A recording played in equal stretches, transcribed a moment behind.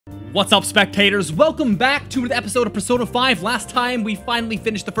What's up, spectators? Welcome back to an episode of Persona 5. Last time, we finally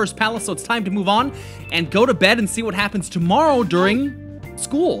finished the first palace, so it's time to move on and go to bed and see what happens tomorrow during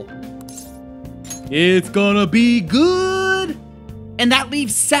school. It's gonna be good! And that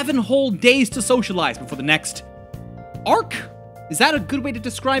leaves 7 whole days to socialize before the next arc? Is that a good way to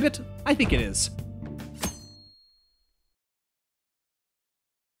describe it? I think it is.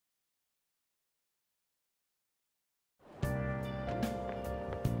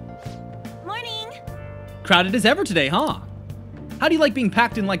 Crowded as ever today, huh? How do you like being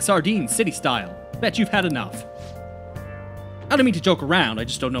packed in like sardines, city style? Bet you've had enough. I don't mean to joke around, I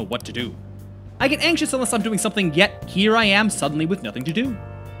just don't know what to do. I get anxious unless I'm doing something, yet here I am suddenly with nothing to do.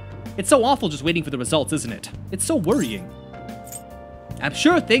 It's so awful just waiting for the results, isn't it? It's so worrying. I'm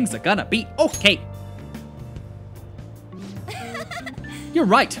sure things are gonna be okay. You're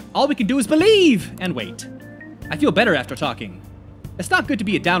right, all we can do is believe and wait. I feel better after talking. It's not good to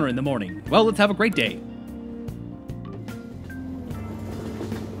be a downer in the morning. Well, let's have a great day.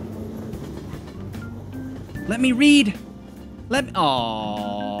 Let me read.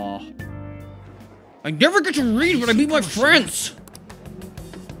 Aww. I never get to read when I meet my friends.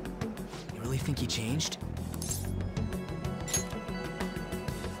 You really think he changed?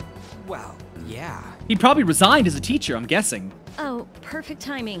 Well, yeah. He probably resigned as a teacher, I'm guessing. Oh, perfect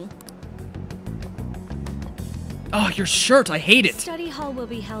timing. Oh, your shirt, I hate it. Study hall will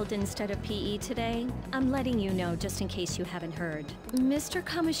be held instead of PE today. I'm letting you know just in case you haven't heard. Mr.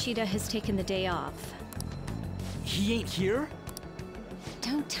 Kamoshida has taken the day off. He ain't here?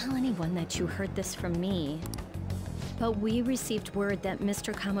 Don't tell anyone that you heard this from me. But we received word that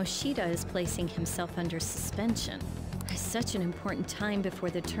Mr. Kamoshida is placing himself under suspension. It's such an important time before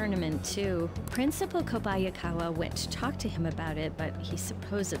the tournament, too. Principal Kobayakawa went to talk to him about it, but he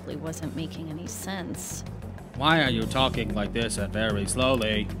supposedly wasn't making any sense. Why are you talking like this and very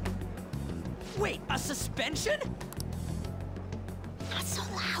slowly? Wait, a suspension? Not so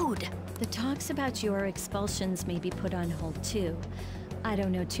loud. The talks about your expulsions may be put on hold too. I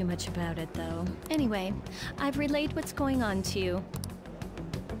don't know too much about it though. Anyway, I've relayed what's going on to you.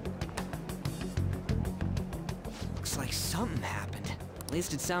 Looks like something happened. At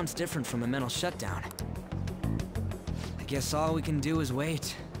least it sounds different from a mental shutdown. I guess all we can do is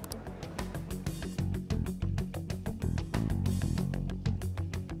wait.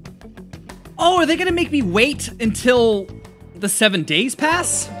 Oh, are they gonna make me wait until the 7 days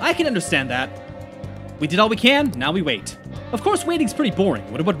pass? I can understand that. We did all we can, now we wait. Of course, waiting's pretty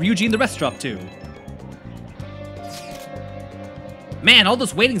boring. What about Ryuji and the rest are up to? Man, all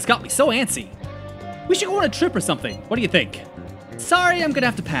this waiting's got me so antsy. We should go on a trip or something. What do you think? Sorry, I'm gonna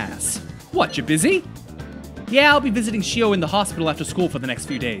have to pass. What, you busy? Yeah, I'll be visiting Shio in the hospital after school for the next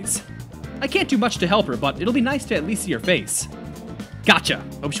few days. I can't do much to help her, but it'll be nice to at least see her face. Gotcha.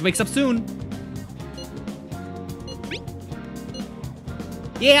 Hope she wakes up soon.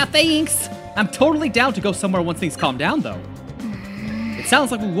 Yeah, thanks! I'm totally down to go somewhere once things calm down, though. It sounds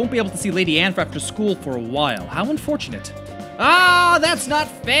like we won't be able to see Lady Anne for after school for a while. How unfortunate. Ah, that's not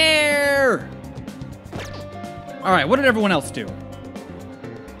fair! Alright, what did everyone else do?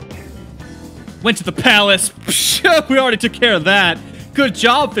 Went to the palace. We already took care of that. Good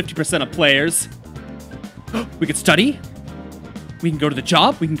job, 50% of players. We could study. We can go to the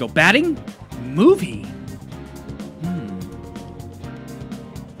job. We can go batting. Movie.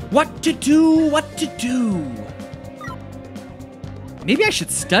 What to do? What to do? Maybe I should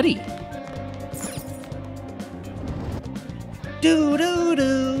study.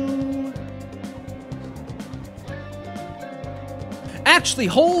 Do. Actually,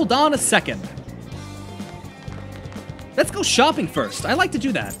 hold on a second. Let's go shopping first. I like to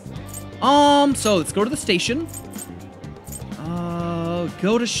do that. So let's go to the station.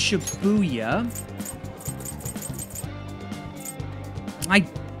 Go to Shibuya.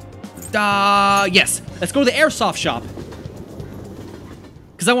 Yes. Let's go to the airsoft shop.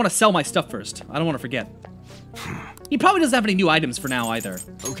 Because I want to sell my stuff first. I don't want to forget. He probably doesn't have any new items for now either.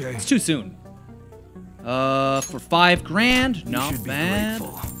 Okay. It's too soon. For $5 grand, not bad.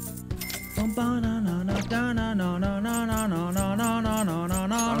 All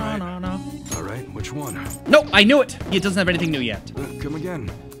right, which one? No, I knew it. He doesn't have anything new yet. Come again.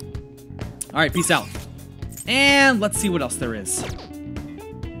 All right, peace out. And let's see what else there is.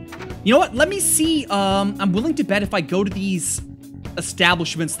 You know what? Let me see. I'm willing to bet if I go to these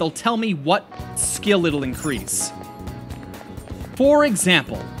establishments, they'll tell me what skill it'll increase. For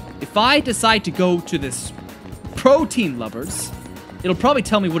example, if I decide to go to this protein lovers, it'll probably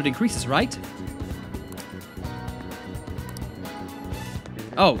tell me what it increases, right?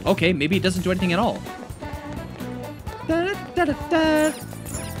 Oh, okay, maybe it doesn't do anything at all.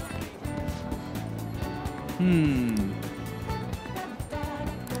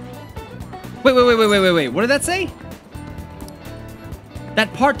 Wait. What did that say?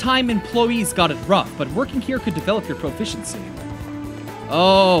 That part-time employees got it rough, but working here could develop your proficiency.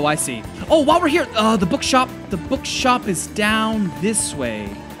 Oh, I see. Oh, while we're here, the bookshop is down this way.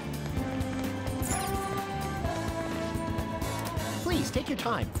 Please, take your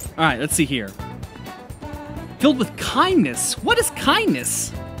time. All right, let's see here. Filled with kindness. What is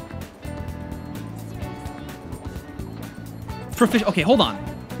kindness? Okay, hold on.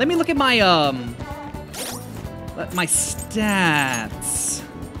 Let me look at my, my stats.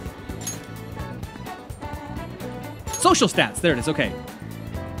 Social stats, there it is, okay.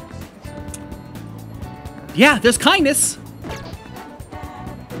 Yeah, there's kindness.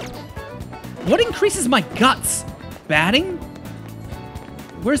 What increases my guts? Batting?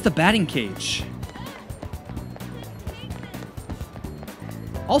 Where's the batting cage?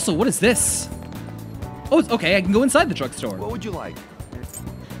 Also, what is this? Oh, it's okay, I can go inside the drugstore. What would you like?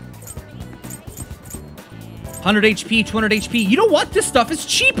 100 HP, 200 HP. You know what? This stuff is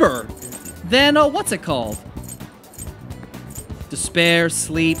cheaper than, what's it called? Despair,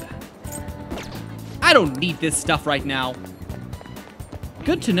 sleep. I don't need this stuff right now.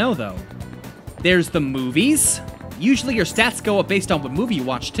 Good to know, though. There's the movies. Usually your stats go up based on what movie you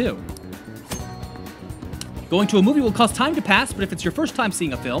watch, too. Going to a movie will cause time to pass, but if it's your first time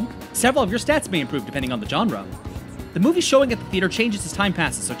seeing a film, several of your stats may improve depending on the genre. The movie showing at the theater changes as time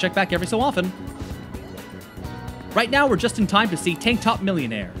passes, so check back every so often. Right now, we're just in time to see Tank Top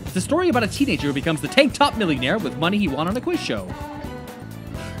Millionaire. It's a story about a teenager who becomes the Tank Top Millionaire with money he won on a quiz show.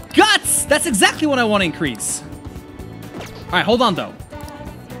 Guts! That's exactly what I want to increase. All right, hold on, though.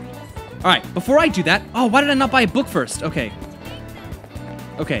 All right, before I do that... Oh, why did I not buy a book first? Okay.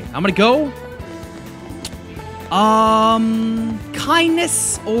 Okay, I'm gonna go...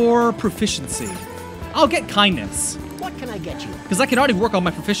 kindness or proficiency? I'll get kindness. What can I get you? Because I can already work on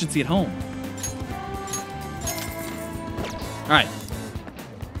my proficiency at home. All right.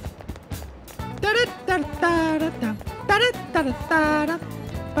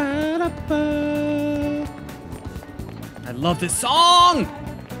 I love this song!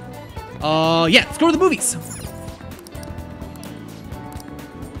 Yeah, let's go to the movies.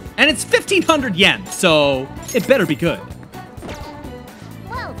 And it's 1,500 yen, so it better be good.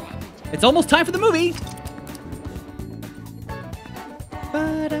 Well then. It's almost time for the movie.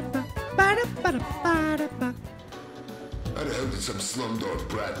 I'd hope that some slumdog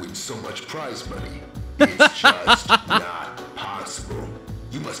brat wins so much prize money. It's just not possible.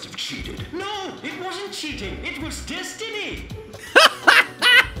 You must have cheated. No, it wasn't cheating. It was destiny.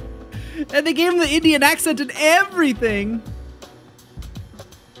 And they gave him the Indian accent and everything.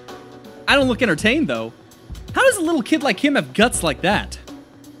 I don't look entertained, though. How does a little kid like him have guts like that?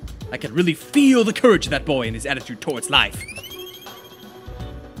 I can really feel the courage of that boy and his attitude towards life.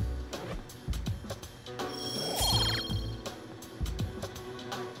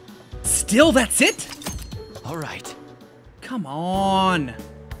 Still, that's it? All right. Come on.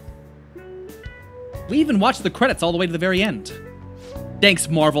 We even watched the credits all the way to the very end. Thanks,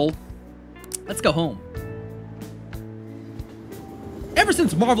 Marvel. Let's go home. Ever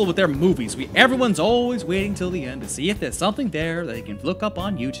since Marvel with their movies, everyone's always waiting till the end to see if there's something there that they can look up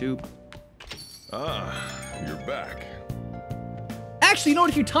on YouTube. Ah, you're back. Actually, you know what?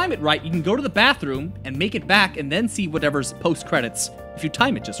 If you time it right, you can go to the bathroom and make it back and then see whatever's post-credits, if you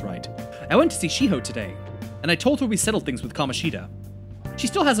time it just right. I went to see Shiho today, and I told her we settled things with Kamoshida. She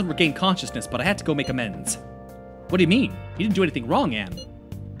still hasn't regained consciousness, but I had to go make amends. What do you mean? You didn't do anything wrong, Anne.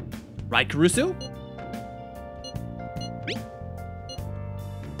 Right, Kurusu?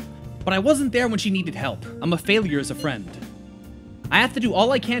 But I wasn't there when she needed help. I'm a failure as a friend. I have to do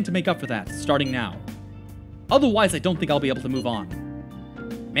all I can to make up for that, starting now. Otherwise, I don't think I'll be able to move on.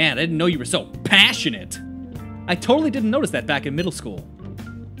 Man, I didn't know you were so passionate. I totally didn't notice that back in middle school.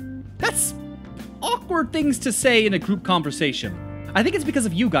 That's awkward things to say in a group conversation. I think it's because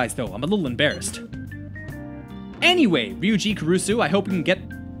of you guys, though. I'm a little embarrassed. Anyway, Ryuji, Kurusu, I hope we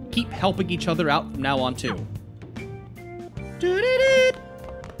can keep helping each other out from now on, too.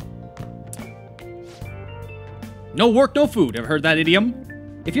 No work, no food. Ever heard that idiom?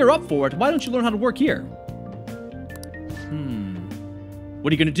 If you're up for it, why don't you learn how to work here?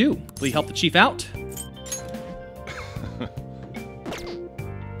 What are you gonna do? Will you help the chief out?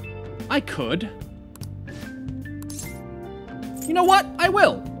 I could. You know what? I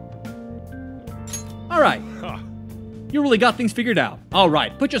will. Alright. You really got things figured out.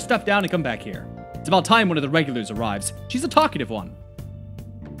 Alright, put your stuff down and come back here. It's about time one of the regulars arrives. She's a talkative one.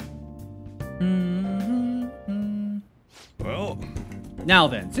 Well, Now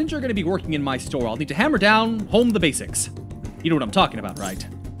then, since you're going to be working in my store, I'll need to hammer down home the basics. You know what I'm talking about, right?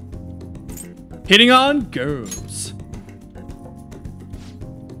 Hitting on girls.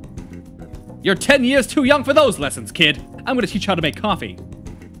 You're 10 years too young for those lessons, kid. I'm going to teach you how to make coffee.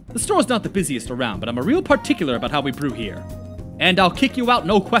 The store's not the busiest around, but I'm a real particular about how we brew here. And I'll kick you out,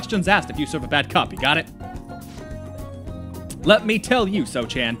 no questions asked, if you serve a bad cup, you got it? Let me tell you,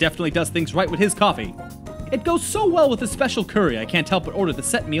 So-chan definitely does things right with his coffee. It goes so well with his special curry, I can't help but order the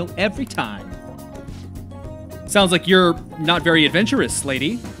set meal every time. Sounds like you're not very adventurous,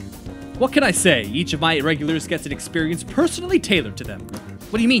 lady. What can I say? Each of my regulars gets an experience personally tailored to them.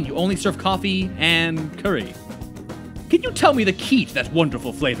 What do you mean, you only serve coffee and curry? Can you tell me the key to that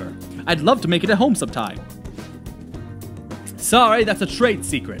wonderful flavor? I'd love to make it at home sometime. Sorry, that's a trade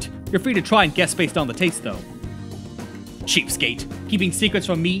secret. You're free to try and guess based on the taste, though. Cheapskate, keeping secrets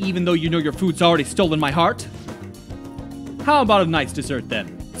from me even though you know your food's already stolen my heart? How about a nice dessert,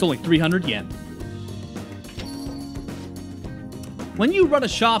 then? It's only 300 yen. When you run a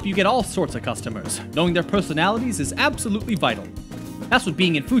shop, you get all sorts of customers. Knowing their personalities is absolutely vital. That's what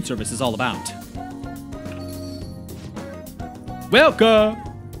being in food service is all about. Welcome!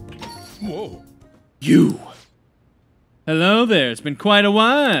 Whoa. You! Hello there, it's been quite a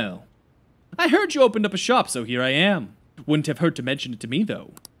while. I heard you opened up a shop, so here I am. Wouldn't have hurt to mention it to me,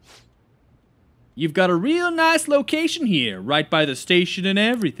 though. You've got a real nice location here, right by the station and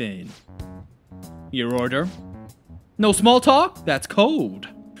everything. Your order? No small talk? That's cold.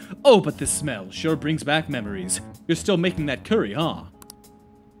 Oh, but this smell sure brings back memories. You're still making that curry, huh?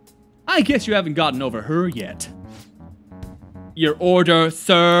 I guess you haven't gotten over her yet. Your order,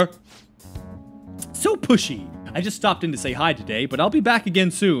 sir. So pushy. I just stopped in to say hi today, but I'll be back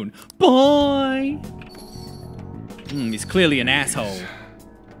again soon. Bye! He's clearly an asshole.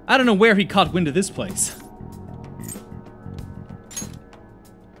 I don't know where he caught wind of this place.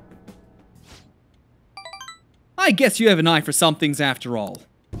 I guess you have an eye for some things after all.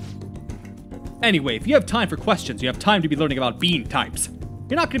 Anyway, if you have time for questions, you have time to be learning about bean types.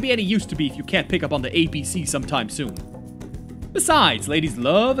 You're not going to be any use to me if you can't pick up on the ABC sometime soon. Besides, ladies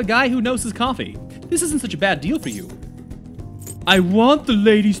love a guy who knows his coffee. This isn't such a bad deal for you. I want the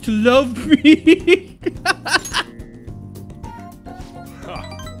ladies to love me.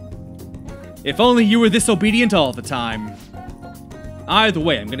 If only you were this obedient all the time. Either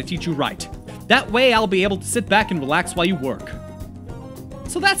way, I'm going to teach you right. That way, I'll be able to sit back and relax while you work.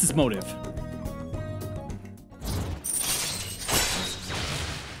 So that's his motive.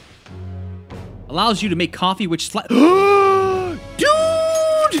 Allows you to make coffee which Dude!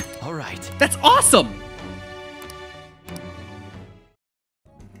 All right. That's awesome!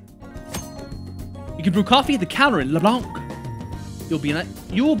 You can brew coffee at the counter in LeBlanc.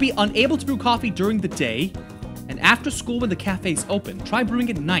 You will be unable to brew coffee during the day, and after school when the cafe's open, try brewing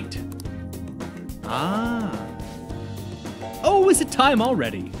at night. Ah. Oh, is it time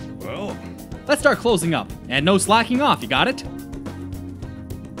already? Well, let's start closing up, and no slacking off, you got it?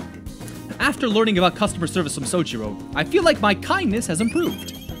 After learning about customer service from Sojiro, I feel like my kindness has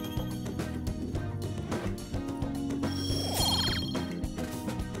improved.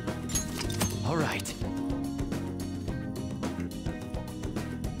 All right.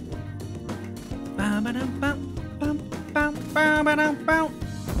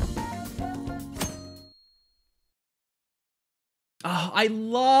 Oh, I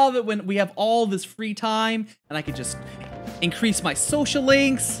love it when we have all this free time and I can just increase my social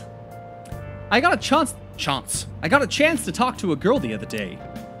links. I got a chance to talk to a girl the other day.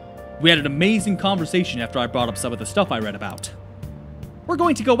 We had an amazing conversation after I brought up some of the stuff I read about. We're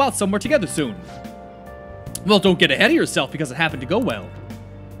going to go out somewhere together soon. Well, don't get ahead of yourself because it happened to go well.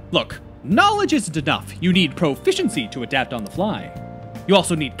 Look, knowledge isn't enough. You need proficiency to adapt on the fly. You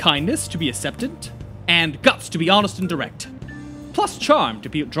also need kindness to be acceptant, and guts to be honest and direct. Plus charm to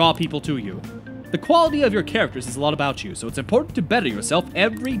draw people to you. The quality of your characters is a lot about you, so it's important to better yourself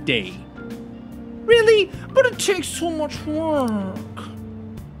every day. Really? But it takes so much work.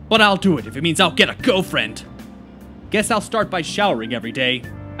 But I'll do it if it means I'll get a girlfriend. Guess I'll start by showering every day.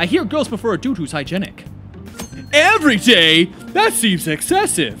 I hear girls prefer a dude who's hygienic. Every day? That seems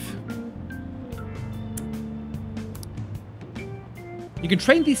excessive. You can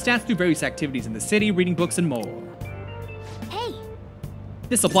train these stats through various activities in the city, reading books, and more. Hey!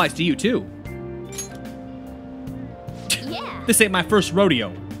 This applies to you, too. Yeah! This ain't my first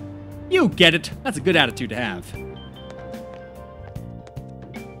rodeo. You get it. That's a good attitude to have.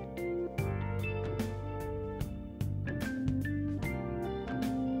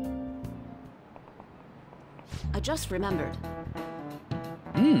 I just remembered.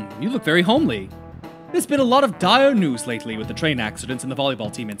 You look very homely. There's been a lot of dire news lately with the train accidents and the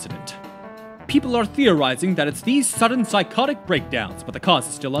volleyball team incident. People are theorizing that it's these sudden psychotic breakdowns, but the cause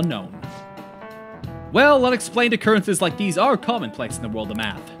is still unknown. Well, unexplained occurrences like these are commonplace in the world of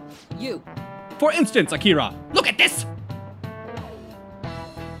math. You. For instance, Akira, look at this!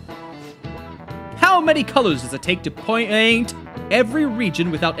 How many colors does it take to paint every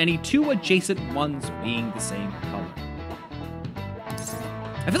region without any two adjacent ones being the same color?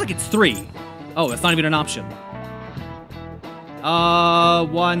 I feel like it's 3. Oh, that's not even an option.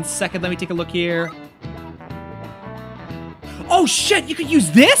 1 second, let me take a look here. Oh shit, you could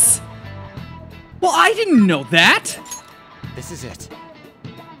use this? Well, I didn't know that. This is it.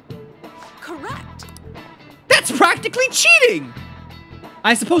 Correct. That's practically cheating!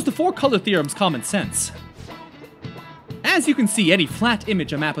 I suppose the 4-color theorem's common sense. As you can see, any flat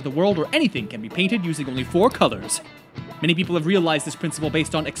image, a map of the world, or anything can be painted using only 4 colors. Many people have realized this principle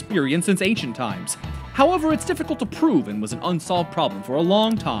based on experience since ancient times. However, it's difficult to prove and was an unsolved problem for a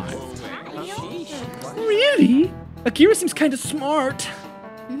long time. Really? Akira seems kinda smart.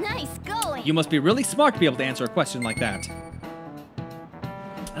 Nice going. You must be really smart to be able to answer a question like that.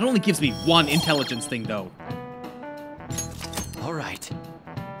 It only gives me 1 intelligence thing, though. All right.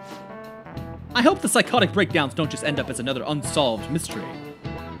 I hope the psychotic breakdowns don't just end up as another unsolved mystery.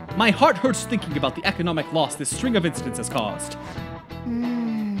 My heart hurts thinking about the economic loss this string of incidents has caused.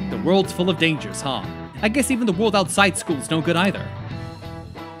 The world's full of dangers, huh? I guess even the world outside school is no good either.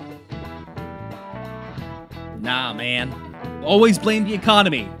 Nah, man. Always blame the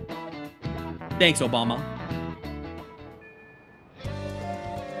economy. Thanks, Obama.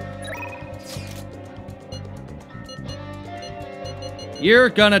 You're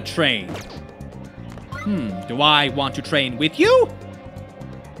gonna train. Do I want to train with you?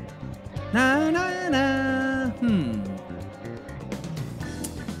 Na na na.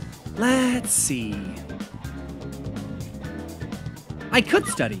 Let's see. I could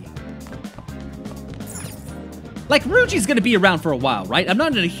study. Like, Ryuji's gonna be around for a while, right? I'm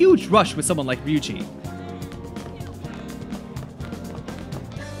not in a huge rush with someone like Ryuji.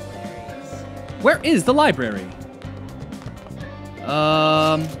 Where is the library?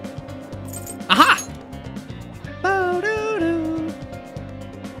 Aha! Bo-doo-doo.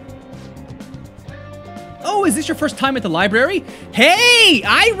 Oh, is this your first time at the library? Hey,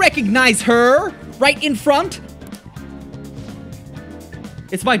 I recognize her! Right in front!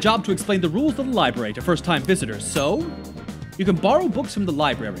 It's my job to explain the rules of the library to first-time visitors, so you can borrow books from the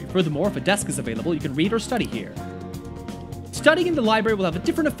library. Furthermore, if a desk is available, you can read or study here. Studying in the library will have a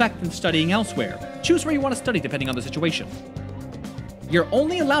different effect than studying elsewhere. Choose where you want to study depending on the situation. You're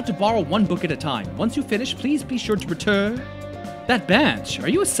only allowed to borrow 1 book at a time. Once you finish, please be sure to return. That badge, are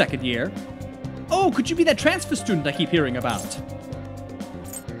you a second year? Oh, could you be that transfer student I keep hearing about?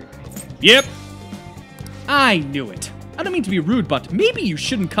 Yep. I knew it. I don't mean to be rude, but maybe you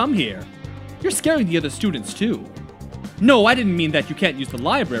shouldn't come here. You're scaring the other students too. No, I didn't mean that you can't use the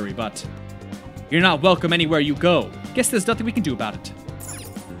library, but you're not welcome anywhere you go. Guess there's nothing we can do about it.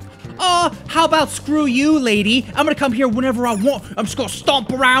 How about screw you, lady? I'm gonna come here whenever I want. I'm just gonna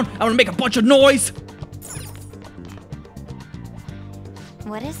stomp around. I'm gonna make a bunch of noise.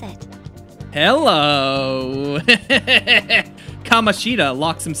 What is it? Hello. Kamoshida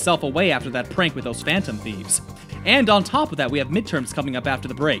locks himself away after that prank with those phantom thieves. And on top of that, we have midterms coming up after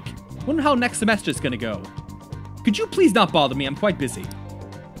the break. Wonder how next semester is gonna go. Could you please not bother me? I'm quite busy.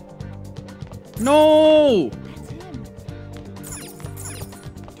 No!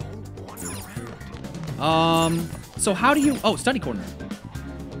 So how do you... Oh, study corner.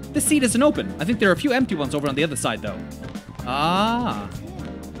 This seat isn't open. I think there are a few empty ones over on the other side, though. Ah.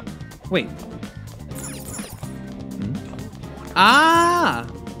 Wait. Ah!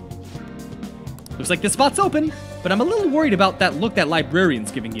 Looks like this spot's open, but I'm a little worried about that look that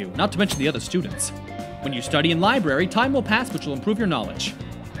librarian's giving you, not to mention the other students. When you study in library, time will pass, which will improve your knowledge.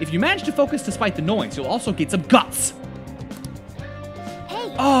 If you manage to focus despite the noise, you'll also gain some guts.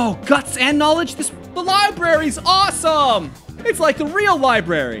 Hey! Oh, guts and knowledge? The library's awesome! It's like the real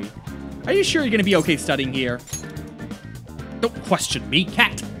library. Are you sure you're gonna be okay studying here? Don't question me,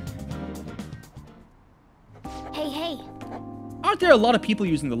 cat. Hey. Aren't there a lot of people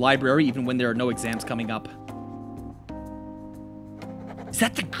using the library even when there are no exams coming up? Is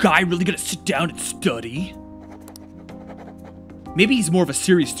that the guy really gonna sit down and study? Maybe he's more of a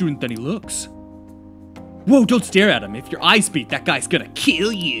serious student than he looks. Whoa, don't stare at him. If your eyes beat, that guy's gonna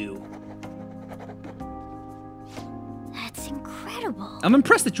kill you. That's incredible. I'm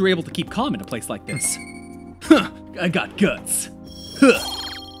impressed that you're able to keep calm in a place like this. Huh, I got guts. Huh.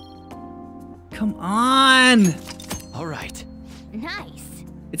 Come on. All right. Nice.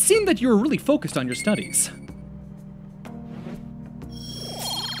 It seemed that you were really focused on your studies.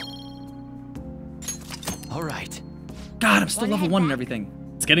 All right. God, I'm still level 1 and everything.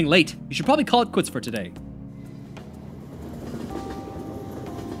 It's getting late. You should probably call it quits for today.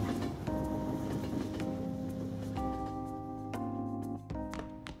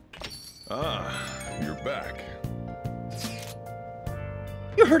 You're back.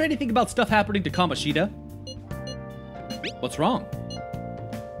 You heard anything about stuff happening to Kamoshida? What's wrong?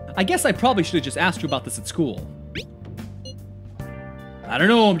 I guess I probably should have just asked you about this at school. I don't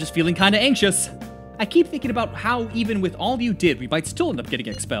know, I'm just feeling kinda anxious. I keep thinking about how even with all you did, we might still end up getting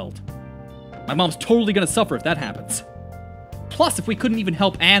expelled. My mom's totally gonna suffer if that happens. Plus, if we couldn't even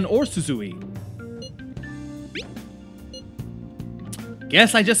help Anne or Suzui.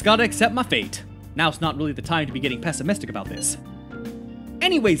 Guess I just gotta accept my fate. Now's not really the time to be getting pessimistic about this.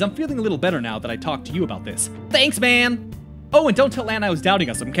 Anyways, I'm feeling a little better now that I talked to you about this. Thanks, man! Oh, and don't tell Anne I was doubting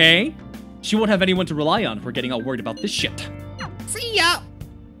us, okay? She won't have anyone to rely on if we're getting all worried about this shit. See ya!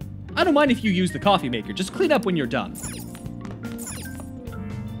 I don't mind if you use the coffee maker, just clean up when you're done.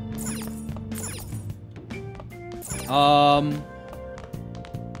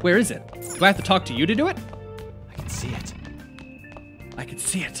 Where is it? Do I have to talk to you to do it? I can see it. I can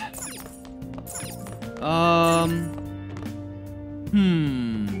see it.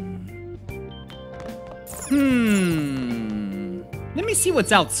 Let me see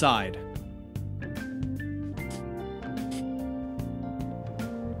what's outside.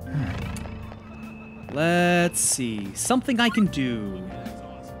 Let's see. Something I can do.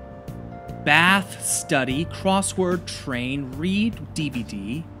 Bath, study, crossword, train, read,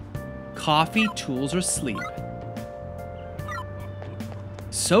 DVD, coffee, tools, or sleep.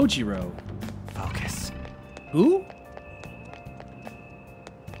 Sojiro. Focus. Who?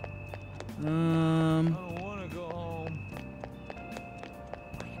 I don't want to go home.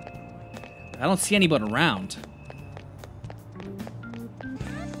 I don't see anyone around.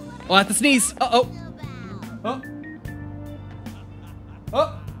 Oh, I have to sneeze. Uh-oh. Oh.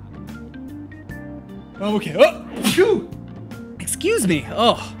 Oh. Okay. Oh. Phew. Excuse me.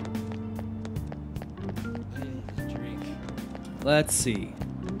 Oh. Let's see.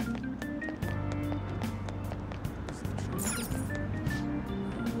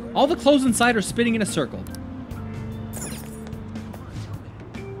 All the clothes inside are spinning in a circle.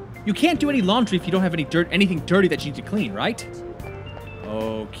 You can't do any laundry if you don't have anything dirty that you need to clean, right?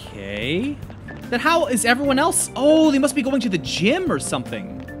 Okay. Then how is everyone else? Oh, they must be going to the gym or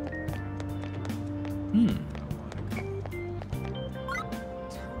something.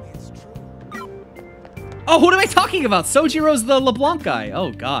 Oh, what am I talking about? Sojiro's the LeBlanc guy.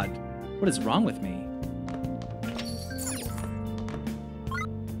 Oh, God. What is wrong with me?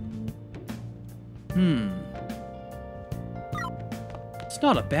 It's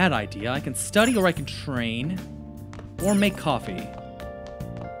not a bad idea. I can study or I can train. Or make coffee.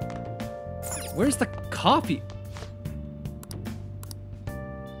 Where's the coffee?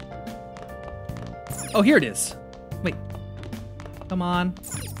 Oh, here it is. Wait. Come on.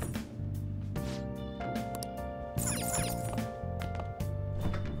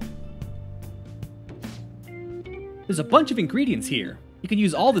 There's a bunch of ingredients here. You can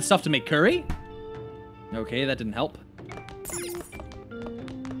use all this stuff to make curry? Okay, that didn't help.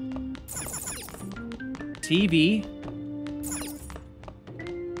 TV.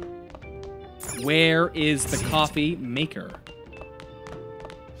 Where is the coffee maker?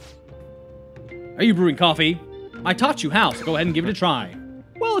 Are you brewing coffee? I taught you how, so go ahead and give it a try.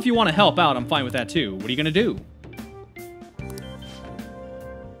 Well, if you want to help out, I'm fine with that too. What are you gonna do?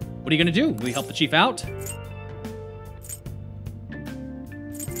 What are you gonna do? Will you help the chief out?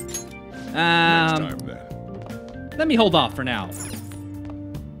 Next time, then. Let me hold off for now.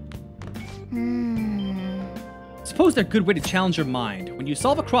 Suppose they're a good way to challenge your mind. When you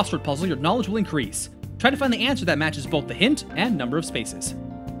solve a crossword puzzle, your knowledge will increase. Try to find the answer that matches both the hint and number of spaces.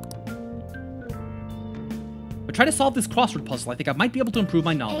 But try to solve this crossword puzzle. I think I might be able to improve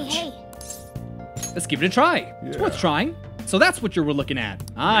my knowledge. Hey. Let's give it a try. It's worth trying. So that's what you were looking at.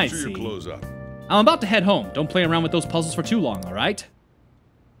 I Make sure see. your clothes up. I'm about to head home. Don't play around with those puzzles for too long, all right?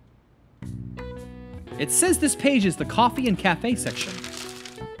 It says this page is the coffee and cafe section.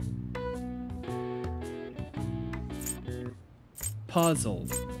 Puzzle.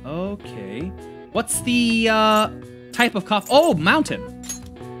 Okay. What's the type of coffee? Oh, mountain.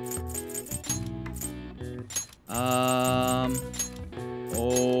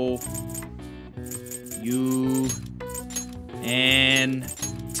 O-U-N-T-A-I-N.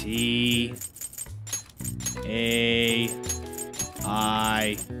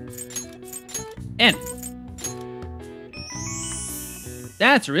 The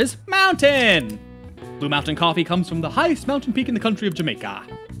answer is mountain! Blue Mountain coffee comes from the highest mountain peak in the country of Jamaica.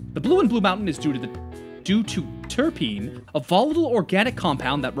 The blue in Blue Mountain is due to terpene, a volatile organic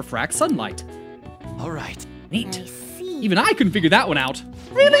compound that refracts sunlight. All right. Neat. I see. Even I couldn't figure that one out.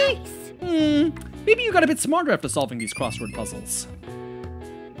 Really? Nice. Maybe you got a bit smarter after solving these crossword puzzles.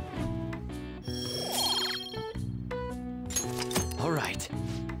 All right.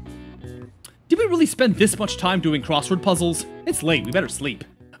 Did we really spend this much time doing crossword puzzles? It's late, we better sleep.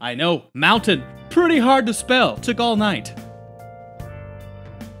 I know, mountain, pretty hard to spell, took all night.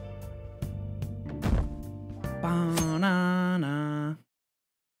 Ba-na-na.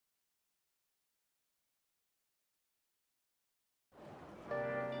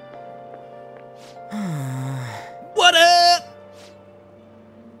 What up?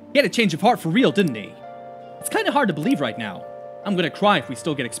 He had a change of heart for real, didn't he? It's kind of hard to believe right now. I'm gonna cry if we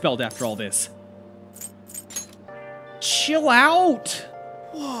still get expelled after all this. Chill out!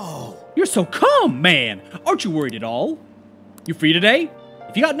 Whoa. You're so calm, man! Aren't you worried at all? You free today?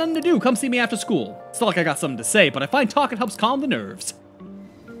 If you got nothing to do, come see me after school. It's not like I got something to say, but I find talking helps calm the nerves.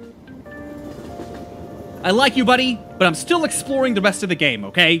 I like you, buddy, but I'm still exploring the rest of the game,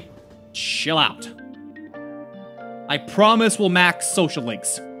 okay? Chill out. I promise we'll max social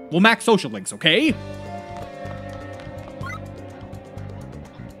links. We'll max social links, okay?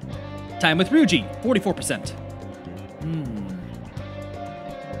 Time with Ryuji, 44%.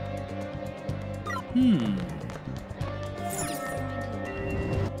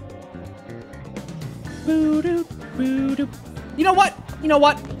 Boo-doo, boo-doo. You know what? You know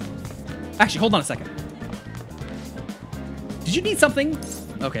what? Actually, hold on a second. Did you need something?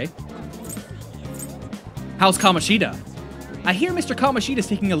 Okay. How's Kamoshida? I hear Mr. Kamoshida's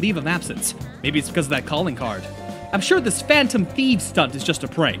taking a leave of absence. Maybe it's because of that calling card. I'm sure this Phantom Thieves stunt is just a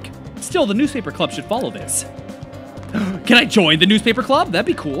prank. Still, the newspaper club should follow this. Can I join the newspaper club? That'd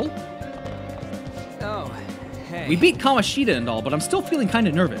be cool. Oh, hey. We beat Kamoshida and all, but I'm still feeling kind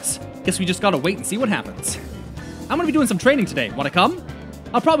of nervous. Guess we just gotta wait and see what happens. I'm gonna be doing some training today. Wanna come?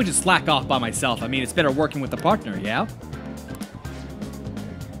 I'll probably just slack off by myself. I mean, it's better working with a partner, yeah?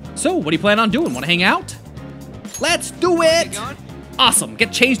 So, what do you plan on doing? Wanna hang out? Let's do it! Awesome.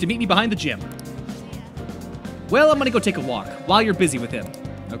 Get changed and meet me behind the gym. Well, I'm gonna go take a walk while you're busy with him.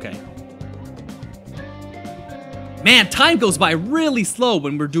 Okay. Man, time goes by really slow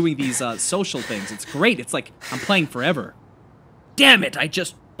when we're doing these social things. It's great. It's like I'm playing forever. Damn it, I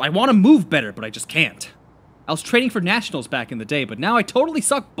want to move better, but I just can't. I was training for nationals back in the day, but now I totally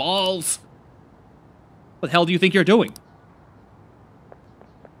suck balls. What the hell do you think you're doing?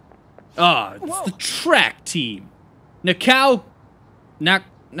 Ah, it's the track team. Nakaoka.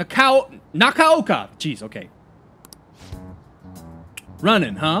 Jeez, okay.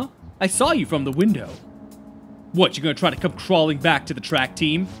 Running, huh? I saw you from the window. What, you gonna try to come crawling back to the track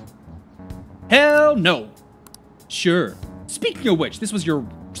team? Hell no. Sure. Speaking of which, this was your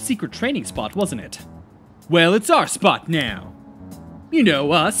secret training spot, wasn't it? Well, it's our spot now. You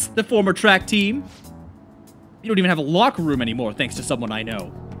know us, the former track team. You don't even have a locker room anymore, thanks to someone I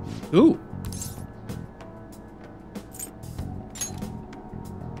know. Ooh.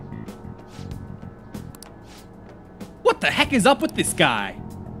 What the heck is up with this guy?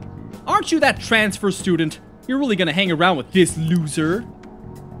 Aren't you that transfer student? You're really gonna hang around with this loser?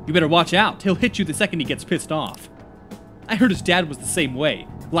 You better watch out. He'll hit you the second he gets pissed off. I heard his dad was the same way.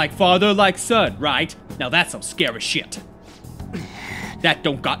 Like father, like son, right? Now that's some scary shit. That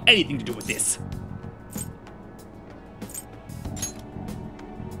don't got anything to do with this.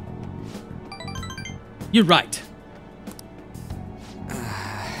 You're right.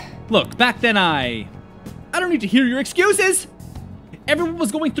 Look, back then I don't need to hear your excuses! Everyone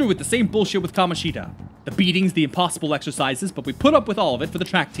was going through with the same bullshit with Kamoshida. The beatings, the impossible exercises, but we put up with all of it for the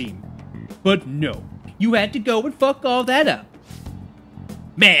track team. But no, you had to go and fuck all that up.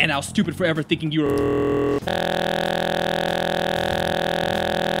 Man, I was stupid for ever thinking you were...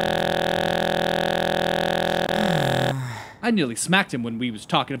 I nearly smacked him when we was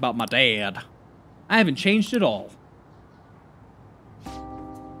talking about my dad. I haven't changed at all.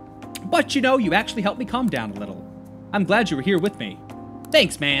 But you know, you actually helped me calm down a little. I'm glad you were here with me.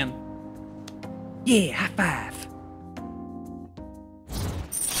 Thanks, man. Yeah, high five.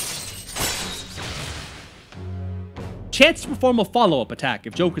 Chance to perform a follow-up attack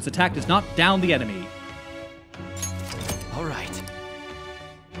if Joker's attack does not down the enemy. All right.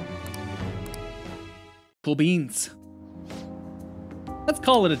 Cool beans. Let's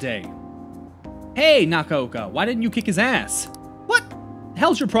call it a day. Hey, Nakaoka, why didn't you kick his ass? What the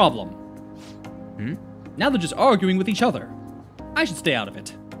hell's your problem? Now they're just arguing with each other. I should stay out of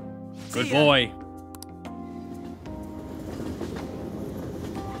it. Good boy.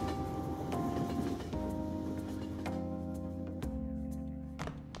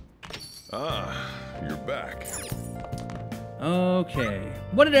 Ah, you're back. Okay.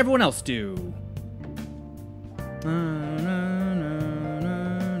 What did everyone else do?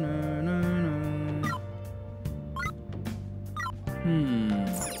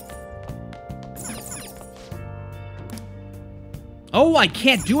 Oh, I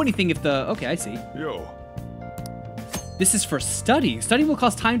can't do anything if the... Okay, I see. Yo. This is for study. Study will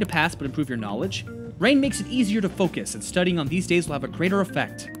cause time to pass but improve your knowledge. Rain makes it easier to focus, and studying on these days will have a greater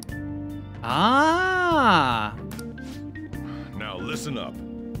effect. Ah! Now listen up.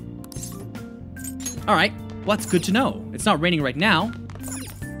 Alright, well, that's good to know. It's not raining right now.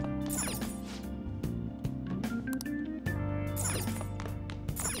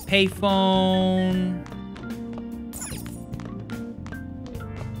 Payphone.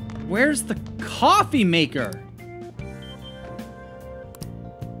 Where's the coffee maker?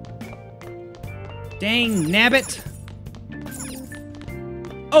 Dang nabbit.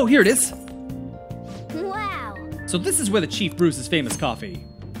 Oh, here it is. Wow. So this is where the chief brews his famous coffee.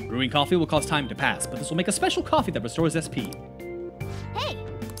 Brewing coffee will cause time to pass, but this will make a special coffee that restores SP. Hey.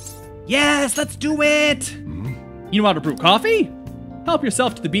 Yes, let's do it! You know how to brew coffee? Help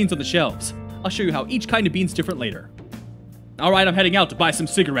yourself to the beans on the shelves. I'll show you how each kind of bean's different later. Alright, I'm heading out to buy some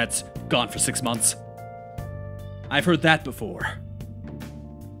cigarettes. Gone for 6 months. I've heard that before.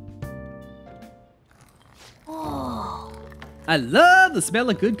 Oh. I love the smell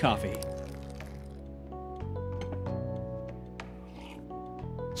of good coffee.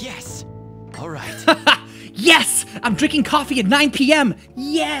 Yes. All right. Yes! I'm drinking coffee at 9 p.m.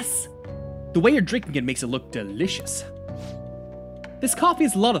 Yes! The way you're drinking it makes it look delicious. This coffee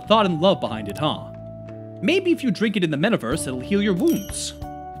has a lot of thought and love behind it, huh? Maybe if you drink it in the metaverse, it'll heal your wounds.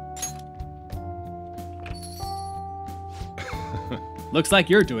 Looks like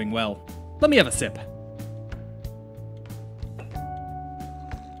you're doing well. Let me have a sip.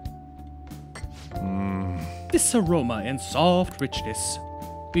 This aroma and soft richness.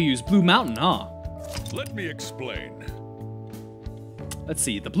 You use Blue Mountain, huh? Let me explain. Let's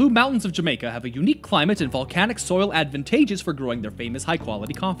see, the Blue Mountains of Jamaica have a unique climate and volcanic soil advantageous for growing their famous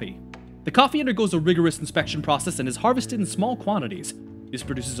high-quality coffee. The coffee undergoes a rigorous inspection process and is harvested in small quantities. This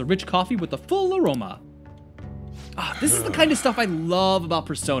produces a rich coffee with a full aroma. Ah, this is the kind of stuff I love about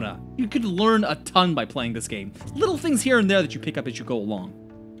Persona. You could learn a ton by playing this game. Little things here and there that you pick up as you go along.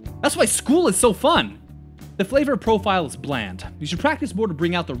 That's why school is so fun. The flavor profile is bland. You should practice more to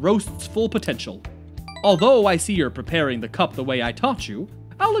bring out the roast's full potential. Although I see you're preparing the cup the way I taught you,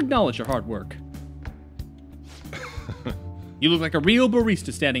 I'll acknowledge your hard work. You look like a real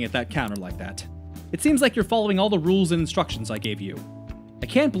barista standing at that counter like that. It seems like you're following all the rules and instructions I gave you. I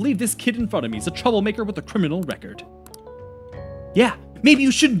can't believe this kid in front of me is a troublemaker with a criminal record. Yeah, maybe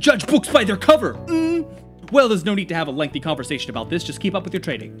you shouldn't judge books by their cover. Well, there's no need to have a lengthy conversation about this, just keep up with your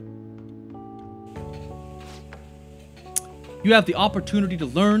trading. You have the opportunity to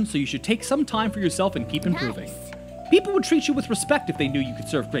learn, so you should take some time for yourself and keep improving. Nice. People would treat you with respect if they knew you could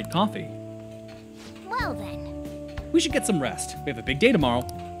serve great coffee. Well then. We should get some rest. We have a big day tomorrow.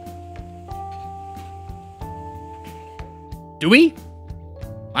 Do we?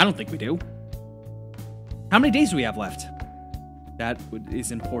 I don't think we do. How many days do we have left? That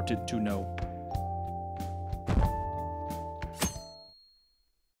is important to know.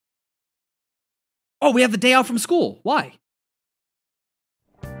 Oh, we have the day off from school. Why?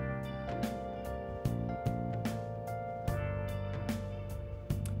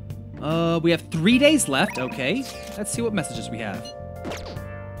 We have 3 days left. Okay. Let's see what messages we have.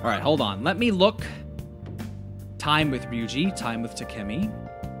 All right, hold on. Let me look. Time with Ryuji. Time with Takemi.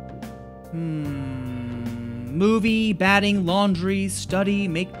 Movie, batting, laundry, study,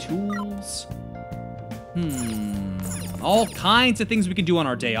 make tools. All kinds of things we can do on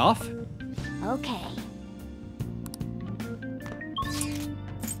our day off. Okay.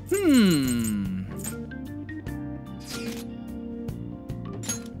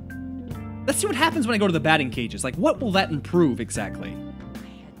 Let's see what happens when I go to the batting cages. Like, what will that improve exactly? I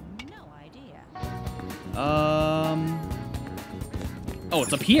had no idea. Oh,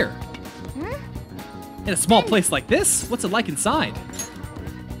 it's up here. In a small place like this? What's it like inside?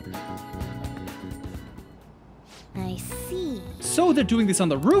 I see. So they're doing this on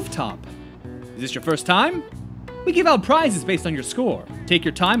the rooftop. Is this your first time? We give out prizes based on your score. Take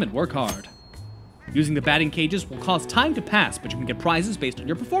your time and work hard. Using the batting cages will cause time to pass, but you can get prizes based on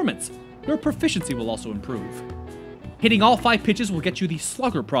your performance. Your proficiency will also improve. Hitting all 5 pitches will get you the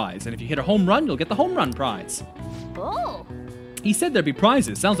Slugger prize, and if you hit a home run, you'll get the Home Run prize. Oh. He said there'd be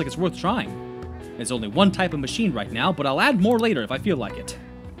prizes. Sounds like it's worth trying. There's only one type of machine right now, but I'll add more later if I feel like it.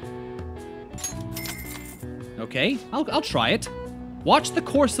 Okay, I'll try it. Watch the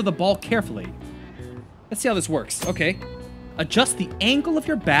course of the ball carefully. Let's see how this works. Okay. Adjust the angle of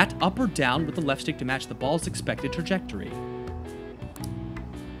your bat up or down with the left stick to match the ball's expected trajectory.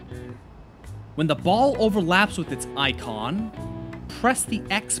 When the ball overlaps with its icon, press the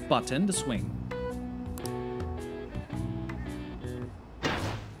X button to swing.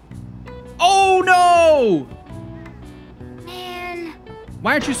 Oh no! Man.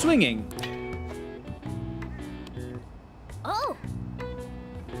 Why aren't you swinging? Oh.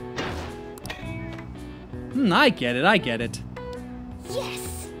 I get it, I get it.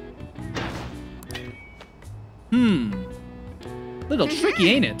 Yes. Little tricky,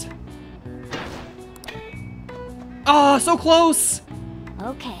 ain't it? Ah, so close!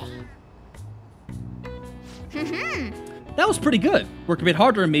 Okay. That was pretty good. Work a bit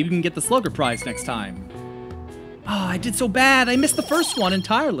harder and maybe we can get the Slugger prize next time. Ah, I did so bad. I missed the first one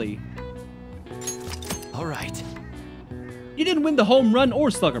entirely. All right. You didn't win the home run or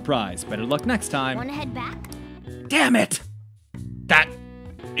Slugger prize. Better luck next time. Wanna head back? Damn it! That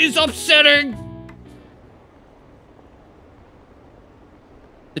is upsetting!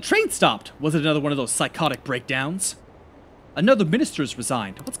 The train stopped. Was it another one of those psychotic breakdowns? Another minister's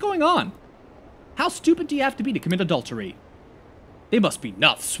resigned. What's going on? How stupid do you have to be to commit adultery? They must be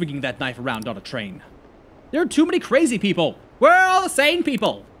nuts swinging that knife around on a train. There are too many crazy people. Where are all the sane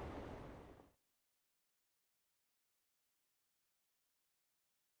people?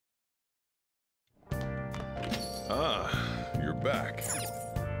 Ah, you're back.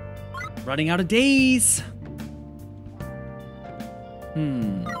 Running out of days.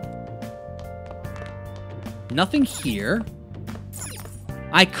 Nothing here.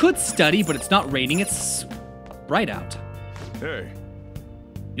 I could study, but it's not raining. It's bright out. Hey,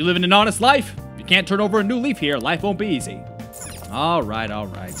 You live in an honest life. If you can't turn over a new leaf here, life won't be easy. All right, all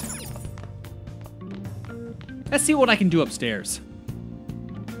right. Let's see what I can do upstairs.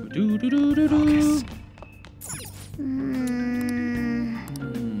 Focus.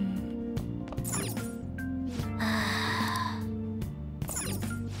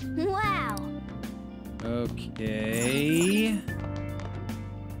 Wow. Okay.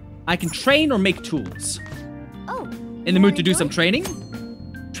 I can train or make tools. Oh. In the mood to do some training?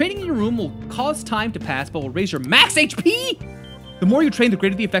 Training in your room will cause time to pass, but will raise your max HP! The more you train, the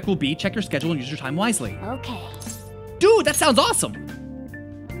greater the effect will be. Check your schedule and use your time wisely. Okay. Dude, that sounds awesome!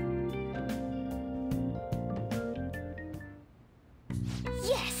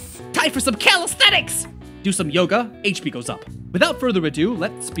 Yes. Time for some calisthenics! Do some yoga, HP goes up. Without further ado,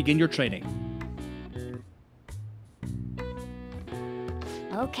 let's begin your training.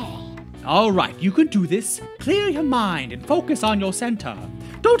 Okay. Alright, you can do this. Clear your mind and focus on your center.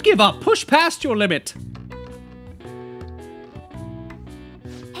 Don't give up, push past your limit.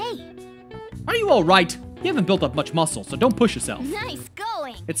 Hey. Are you alright? You haven't built up much muscle, so don't push yourself. Nice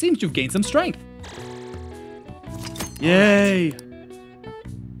going. It seems you've gained some strength. Yay!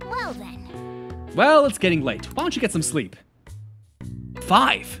 Well then. Well, it's getting late. Why don't you get some sleep?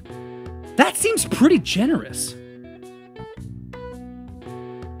 5. That seems pretty generous.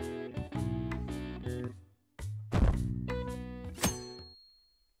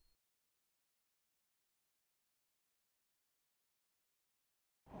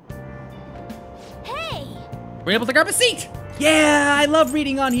 Hey. We're able to grab a seat! Yeah, I love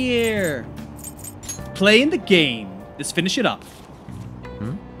reading on here! Play in the game. Just finish it up.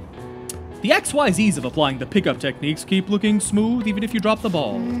 The XYZs of applying the pickup techniques keep looking smooth even if you drop the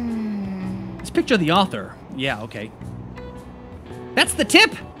ball. Let's picture the author. Yeah, okay. That's the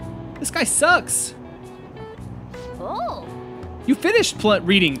tip! This guy sucks. Oh. You finished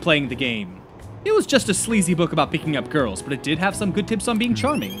playing the game. It was just a sleazy book about picking up girls, but it did have some good tips on being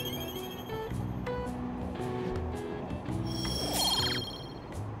charming.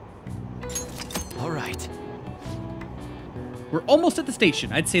 All right. We're almost at the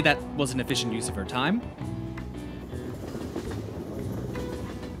station. I'd say that was an efficient use of her time.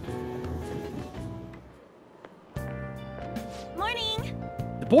 Morning.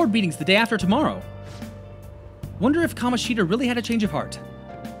 The board meeting's the day after tomorrow. Wonder if Kamoshida really had a change of heart.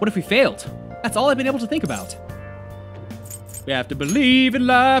 What if we failed? That's all I've been able to think about. We have to believe in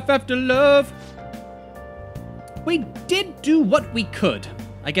life after love. We did do what we could.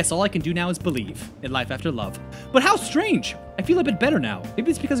 I guess all I can do now is believe in life after love. But how strange! I feel a bit better now. Maybe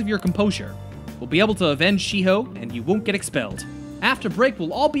it's because of your composure. We'll be able to avenge Shiho, and you won't get expelled. After break,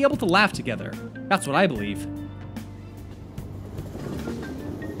 we'll all be able to laugh together. That's what I believe.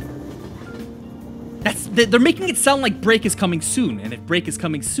 They're making it sound like break is coming soon, and if break is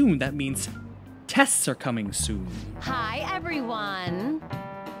coming soon, that means tests are coming soon. Hi, everyone.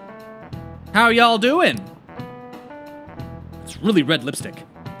 How are y'all doing? It's really red lipstick.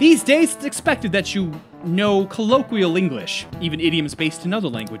 These days, it's expected that you know colloquial English, even idioms based in other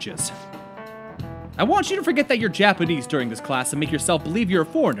languages. I want you to forget that you're Japanese during this class and make yourself believe you're a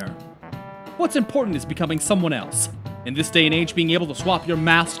foreigner. What's important is becoming someone else. In this day and age, being able to swap your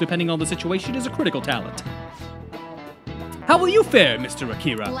mask depending on the situation is a critical talent. How will you fare, Mr.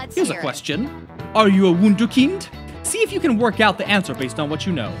 Akira? Let's Here's a hear it. question. Are you a Wunderkind? See if you can work out the answer based on what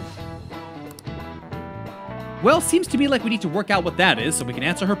you know. Well, seems to me like we need to work out what that is so we can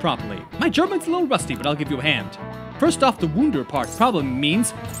answer her properly. My German's a little rusty, but I'll give you a hand. First off, the Wunder part probably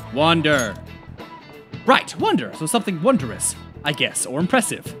means wonder. Right, wonder, so something wondrous, I guess, or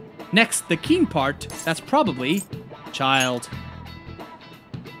impressive. Next, the Keen part, that's probably child.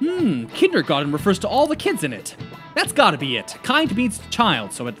 Kindergarten refers to all the kids in it. That's gotta be it. Kind means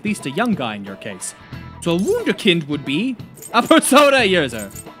child, so at least a young guy in your case. So a Wunderkind would be a Persona user.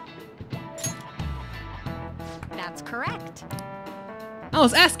 That's correct. I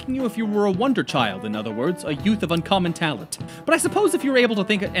was asking you if you were a wonder child, in other words, a youth of uncommon talent. But I suppose if you're able to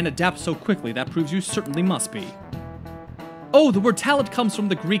think and adapt so quickly, that proves you certainly must be. Oh, the word talent comes from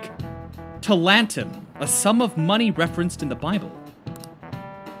the Greek talantum, a sum of money referenced in the Bible.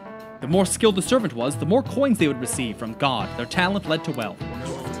 The more skilled the servant was, the more coins they would receive from God. Their talent led to wealth.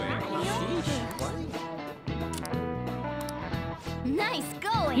 Nice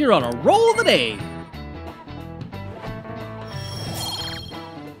going. You're on a roll today.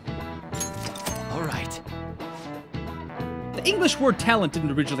 All right. The English word talent didn't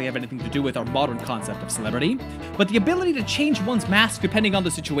originally have anything to do with our modern concept of celebrity, but the ability to change one's mask depending on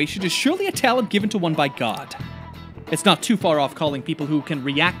the situation is surely a talent given to one by God. It's not too far off calling people who can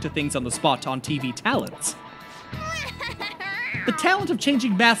react to things on the spot on TV talents. The talent of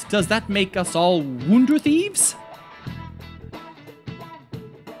changing masks, does that make us all Wunder thieves?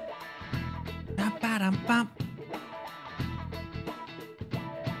 Ba-ba-dum-bum.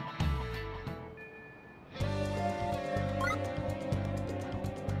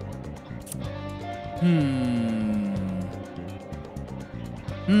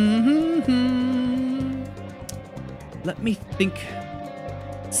 Let me think.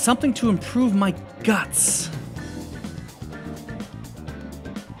 Something to improve my guts.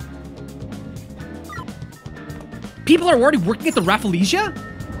 People are already working at the Rafflesia?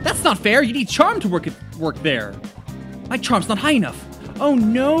 That's not fair. You need charm to work there. My charm's not high enough. Oh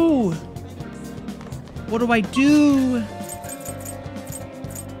no. What do I do?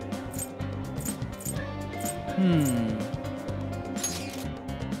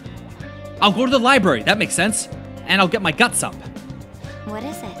 I'll go to the library. That makes sense. And I'll get my guts up. What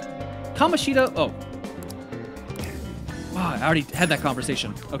is it? Kamoshida. Oh. Wow, I already had that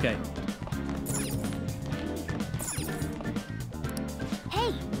conversation. Okay.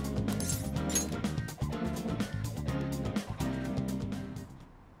 Hey.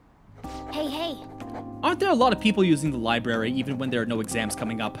 Hey. Aren't there a lot of people using the library even when there are no exams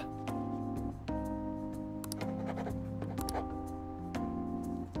coming up?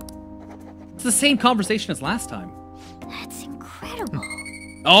 It's the same conversation as last time. That's incredible.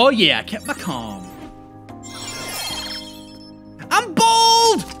 Oh yeah, I kept my calm. I'm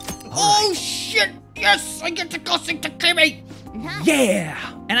bold! Oh shit! Yes, I get to go sing Takemi! Nice.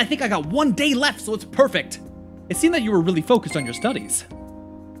 Yeah! And I think I got 1 day left, so it's perfect. It seemed that you were really focused on your studies.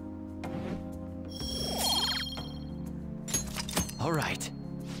 All right.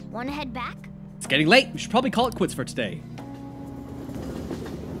 Wanna head back? It's getting late. We should probably call it quits for today.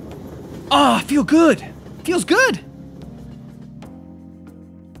 Ah, I feel good. Feels good.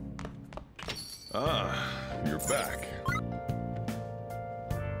 Ah, you're back.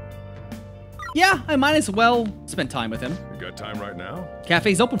 Yeah, I might as well spend time with him. You got time right now?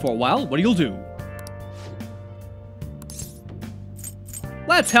 Cafe's open for a while. What do you do?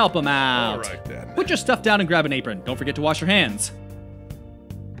 Let's help him out. All right, then. Put your stuff down and grab an apron. Don't forget to wash your hands.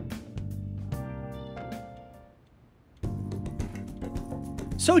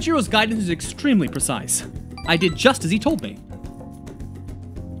 Sojiro's guidance is extremely precise. I did just as he told me.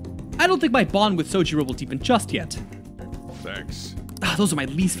 I don't think my bond with Sojiro will deepen just yet. Thanks. Those are my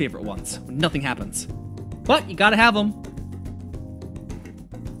least favorite ones, when nothing happens. But you gotta have them.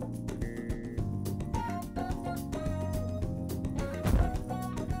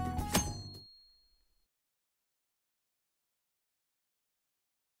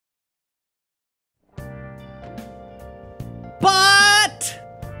 But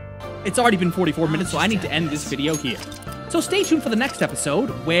it's already been 44 minutes, so I need to end this video here. So stay tuned for the next episode,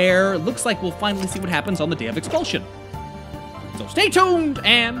 where it looks like we'll finally see what happens on the day of expulsion. So stay tuned,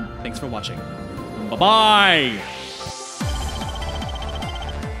 and thanks for watching. Bye-bye!